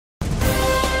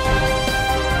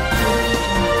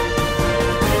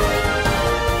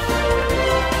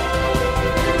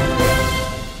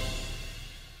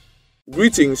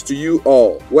Greetings to you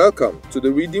all. Welcome to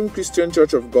the Redeemed Christian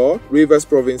Church of God, Rivers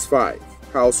Province 5,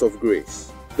 House of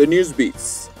Grace. The News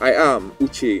Beats. I am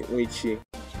Uche Nwichi.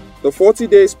 The 40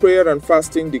 days prayer and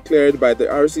fasting declared by the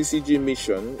RCCG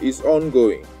mission is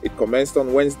ongoing. It commenced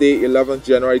on Wednesday, 11th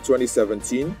January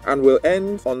 2017 and will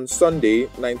end on Sunday,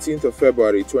 19th of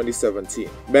February 2017.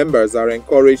 Members are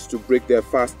encouraged to break their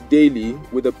fast daily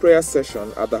with a prayer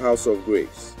session at the House of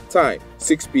Grace. Time,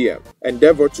 6 p.m.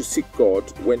 Endeavor to seek God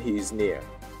when He is near.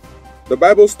 The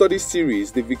Bible study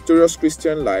series, The Victorious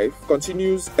Christian Life,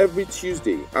 continues every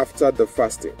Tuesday after the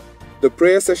fasting. The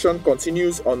prayer session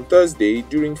continues on Thursday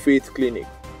during Faith Clinic.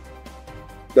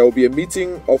 There will be a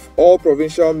meeting of all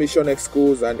provincial mission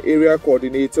excos and area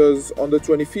coordinators on the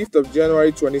 25th of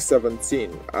January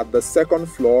 2017 at the second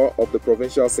floor of the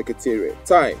Provincial Secretariat.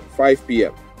 Time, 5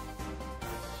 p.m.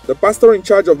 The pastor in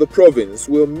charge of the province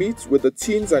will meet with the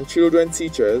teens and children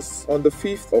teachers on the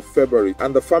 5th of February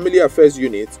and the Family Affairs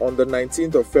Unit on the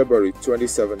 19th of February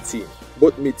 2017.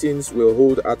 Both meetings will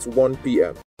hold at 1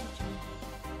 p.m.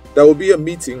 There will be a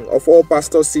meeting of all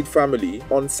pastor seed family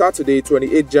on Saturday,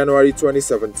 28 January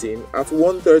 2017 at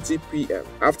 1:30 p.m.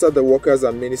 after the Workers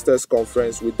and Ministers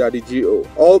Conference with Daddy G.O.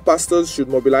 All pastors should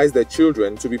mobilize their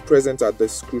children to be present at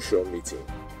this crucial meeting.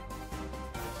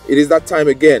 It is that time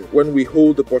again when we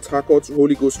hold the Port Harcourt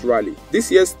Holy Ghost Rally.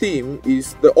 This year's theme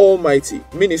is The Almighty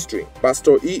Ministry,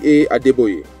 Pastor E.A.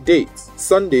 Adeboye. Date,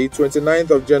 Sunday, 29th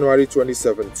of January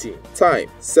 2017. Time,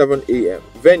 7 a.m.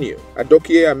 Venue,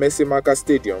 Adokie Amesimaka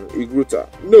Stadium, Igruta.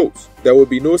 Note, there will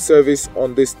be no service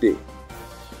on this day.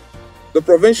 The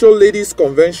Provincial Ladies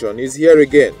Convention is here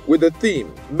again with the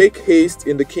theme, Make Haste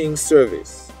in the King's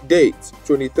Service. Date,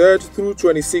 23rd through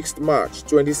 26th March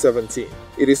 2017.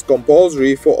 It is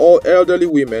compulsory for all elderly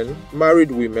women, married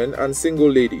women, and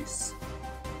single ladies.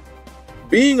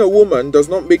 Being a woman does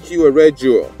not make you a red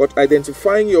jewel, but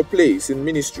identifying your place in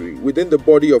ministry within the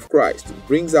body of Christ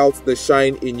brings out the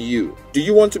shine in you. Do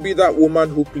you want to be that woman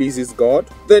who pleases God?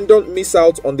 Then don't miss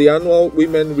out on the annual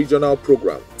Women Regional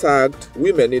Program, tagged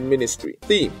Women in Ministry.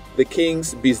 Theme, The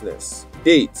King's Business.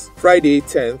 Date, Friday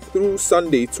 10th through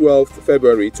Sunday 12th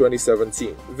February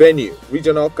 2017. Venue,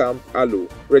 Regional Camp Alo.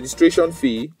 Registration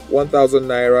fee, 1,000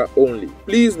 Naira only.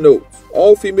 Please note,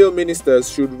 all female ministers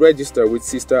should register with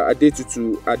Sister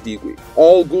Adetutu Adigwe.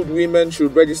 All good women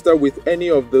should register with any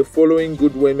of the following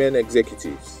good women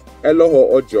executives: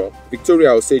 Eloho Ojo, Victoria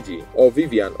Oseji, or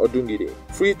Vivian Odungide.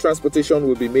 Free transportation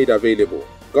will be made available.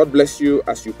 God bless you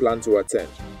as you plan to attend.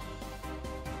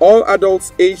 All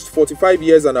adults aged 45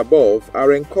 years and above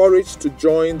are encouraged to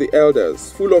join the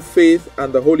elders full of faith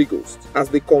and the Holy Ghost as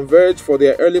they converge for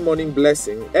their early morning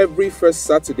blessing every first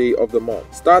Saturday of the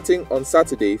month, starting on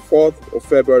Saturday, 4th of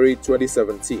February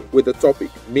 2017, with the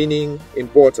topic, Meaning,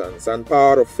 Importance, and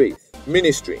Power of Faith.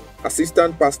 Ministry,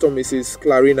 Assistant Pastor Mrs.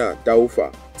 Clarina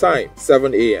Daufa. Time,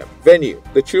 7 a.m. Venue,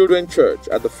 the Children Church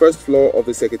at the first floor of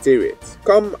the Secretariat.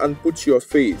 Come and put your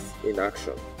faith in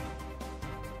action.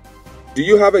 Do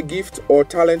you have a gift or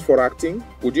talent for acting?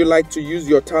 Would you like to use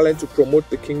your talent to promote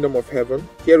the kingdom of heaven?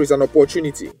 Here is an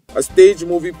opportunity. A stage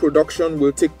movie production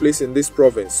will take place in this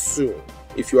province soon.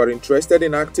 If you are interested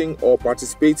in acting or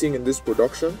participating in this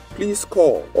production, please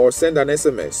call or send an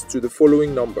SMS to the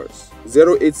following numbers: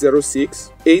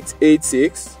 0806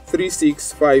 886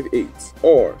 3658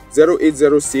 or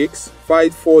 0806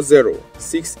 540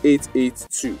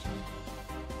 6882.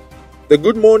 The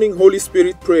Good Morning Holy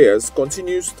Spirit prayers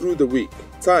continues through the week.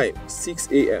 Time, 6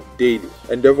 a.m. daily.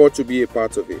 Endeavor to be a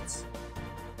part of it.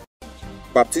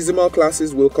 Baptismal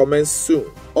classes will commence soon.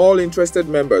 All interested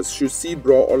members should see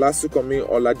Bro Olasukomi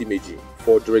Oladimeji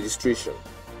for the registration.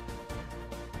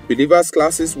 Believers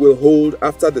classes will hold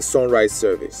after the sunrise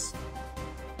service.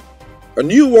 A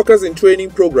new Workers in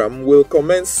Training program will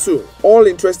commence soon. All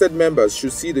interested members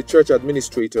should see the church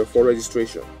administrator for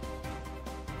registration.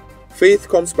 Faith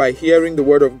comes by hearing the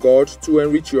Word of God to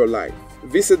enrich your life.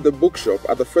 Visit the bookshop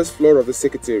at the first floor of the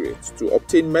Secretariat to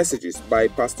obtain messages by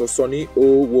Pastor Sonny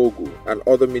O. Wogu and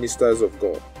other ministers of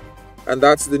God. And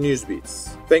that's the News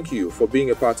Beats. Thank you for being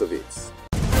a part of it.